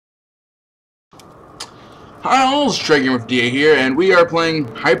Hi all, it's TreyGamr with DA here, and we are playing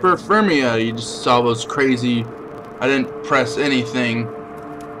Hypothermia. You just saw those crazy... I didn't press anything.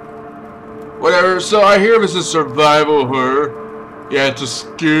 Whatever, so I hear this is survival horror. Yeah, it's a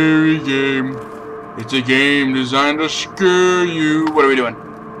scary game. It's a game designed to scare you. What are we doing?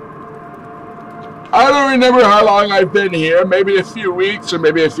 I don't remember how long I've been here. Maybe a few weeks or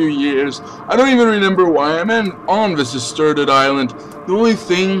maybe a few years. I don't even remember why I'm on this deserted island. The only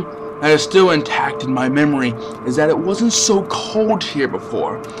thing that is still intact in my memory is that it wasn't so cold here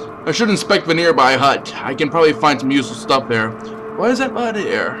before. I should inspect the nearby hut. I can probably find some useful stuff there. What is that hut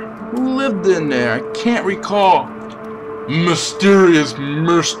there? Who lived in there? I can't recall. Mysterious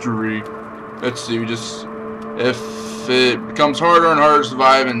mystery. Let's see, if it becomes harder and harder to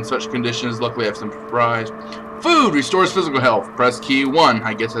survive in such conditions, luckily I have some surprise. Food restores physical health. Press key 1.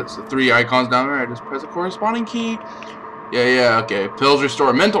 I guess that's the 3 icons down there. I just press the corresponding key. Yeah, okay. Pills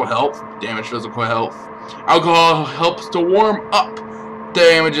restore mental health. Damage physical health. Alcohol helps to warm up.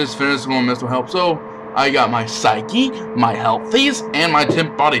 Damages physical and mental health. So, I got my psyche, my healthies, and my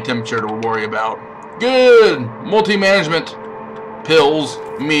body temperature to worry about. Good! Multi-management. Pills,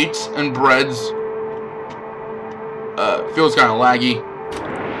 meats, and breads. Feels kind of laggy.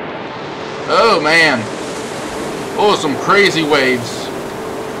 Oh, man. Oh, some crazy waves.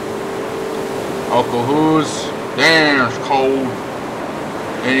 Alcohols. Damn, it's cold.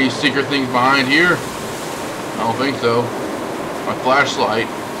 Any secret things behind here? I don't think so. My flashlight.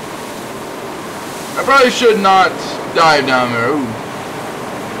 I probably should not dive down there. Ooh.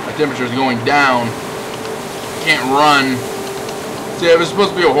 My temperature is going down. Can't run. See, if it's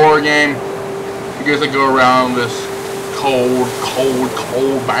supposed to be a horror game, I guess I go around this cold,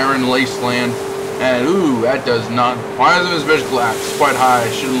 barren wasteland. And ooh, that does not. Why isn't this bitch collapse? It's quite high.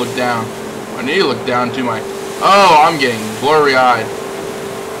 I shouldn't look down. I need to look down to my. Oh, I'm getting blurry-eyed.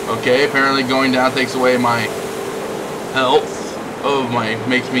 Okay, apparently going down takes away my health. Oh,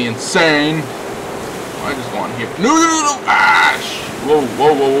 makes me insane. I just want here. No! Ash! Whoa.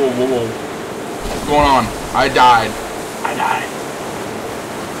 What's going on? I died.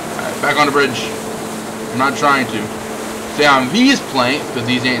 Alright, back on the bridge. I'm not trying to. Stay on these planks, because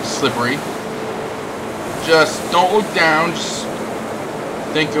these ain't slippery. Just don't look down. Just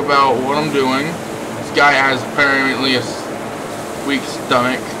think about what I'm doing. This guy has apparently a weak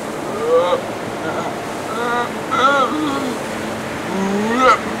stomach.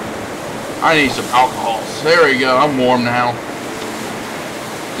 I need some alcohol. There we go. I'm warm now.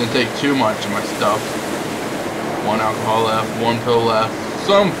 Didn't take too much of my stuff. 1 alcohol left. 1 pill left.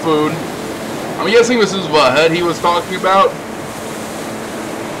 Some food. I'm guessing this is the hut he was talking about.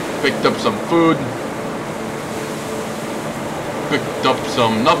 Picked up some food. Picked up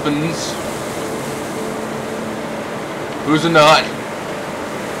some nothings. Who's in the hut?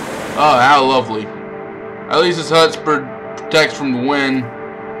 Oh, how lovely. At least this hut protects from the wind.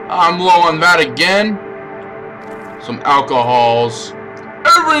 I'm low on that again. Some alcohols.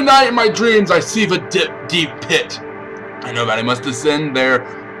 Every night in my dreams I see the deep pit. I know that I must descend there.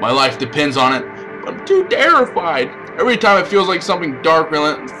 My life depends on it. But I'm too terrified. Every time it feels like something dark,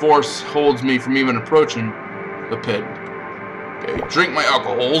 relentless force holds me from even approaching the pit. Okay, drink my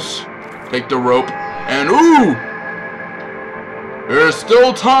alcohols. Take the rope. And ooh! There's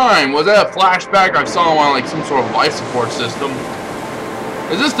still time. Was that a flashback? I saw him on like some sort of life support system.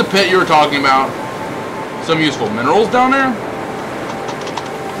 Is this the pit you were talking about? Some useful minerals down there?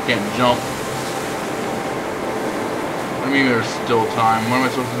 Can't jump. I mean, there's still time. What am I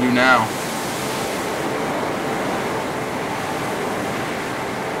supposed to do now?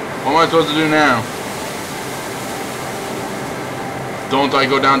 What am I supposed to do now? Don't I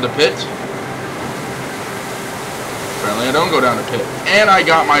go down the pit? Apparently I don't go down the pit. And I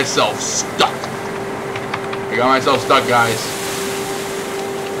got myself stuck. Guys.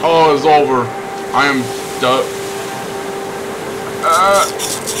 Oh, it's over. I am stuck.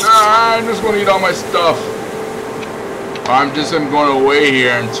 I'm just going to eat all my stuff. I'm just going to wait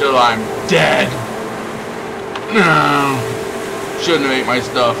here until I'm dead. No. Shouldn't have ate my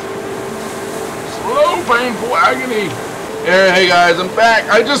stuff. Slow, painful agony. Hey guys, I'm back.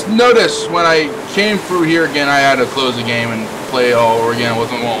 I just noticed when I came through here again, I had to close the game and play it all over again. I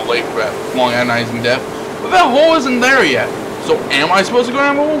wasn't going to wait for that long agonizing death. But that hole isn't there yet. So am I supposed to go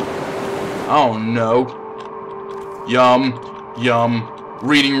down the hole? Oh no. Yum.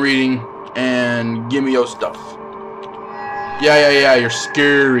 Reading, and give me your stuff. Yeah, you're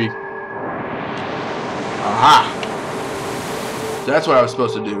scary. Aha. That's what I was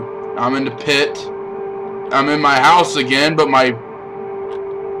supposed to do. I'm in the pit. I'm in my house again, but my...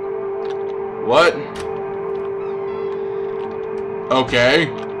 What? Okay.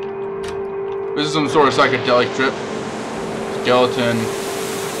 This is some sort of psychedelic trip. Skeleton.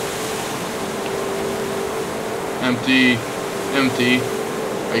 Empty. Empty.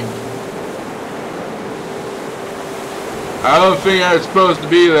 I don't think that's supposed to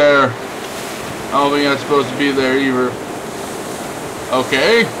be there. I don't think that's supposed to be there either.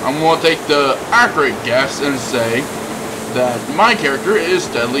 Okay, I'm going to take the accurate guess and say that my character is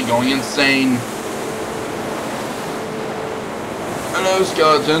steadily going insane. Hello,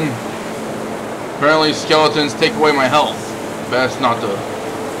 skeleton. Apparently skeletons take away my health. Best not to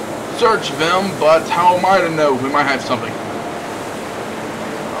search them, but how am I to know? We might have something.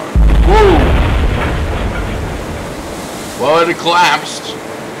 Whoa! Well, it collapsed.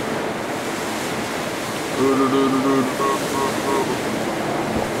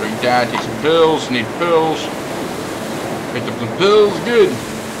 Drink that, take some pills, need pills. Picked up some pills, good.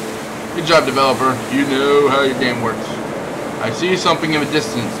 Good job, developer. You know how your game works. I see something in the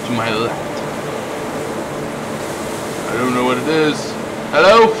distance to my left. I don't know what it is.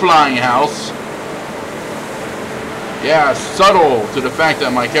 Hello, flying house. Yeah, subtle to the fact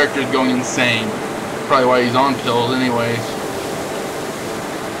that my character is going insane. Probably why he's on pills anyways.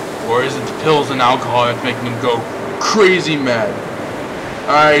 Or is it the pills and alcohol that's making him go crazy mad?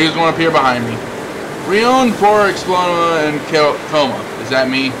 Alright, who's going to appear behind me? Renowned for Explorer and Coma. Is that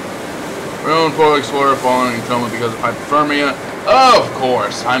me? Renowned for Explorer fallen in coma because of hypothermia. Of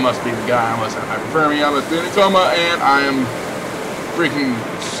course, I must be the guy. I must have hypothermia. I must be in a coma, and I am freaking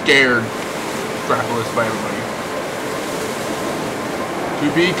scared crapless by everybody. To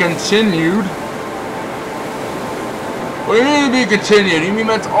be continued. What do you mean to be continued? You mean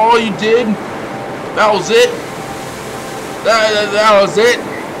that's all you did? That was it? That was it?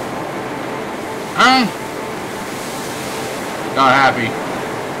 Huh? Not happy.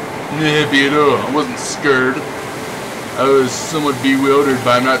 Happy at all. I wasn't scared. I was somewhat bewildered,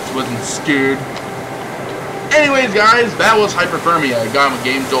 but wasn't scared. Anyways, guys, that was Hypothermia. I got on the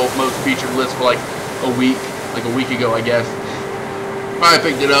gamejolt most featured list for like a week ago, I guess.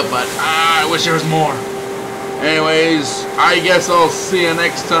 Probably picked it up, but I wish there was more. Anyways, I guess I'll see you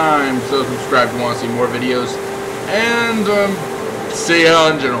next time. So subscribe if you want to see more videos. And see ya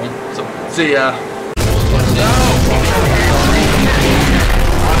in general. So, see ya.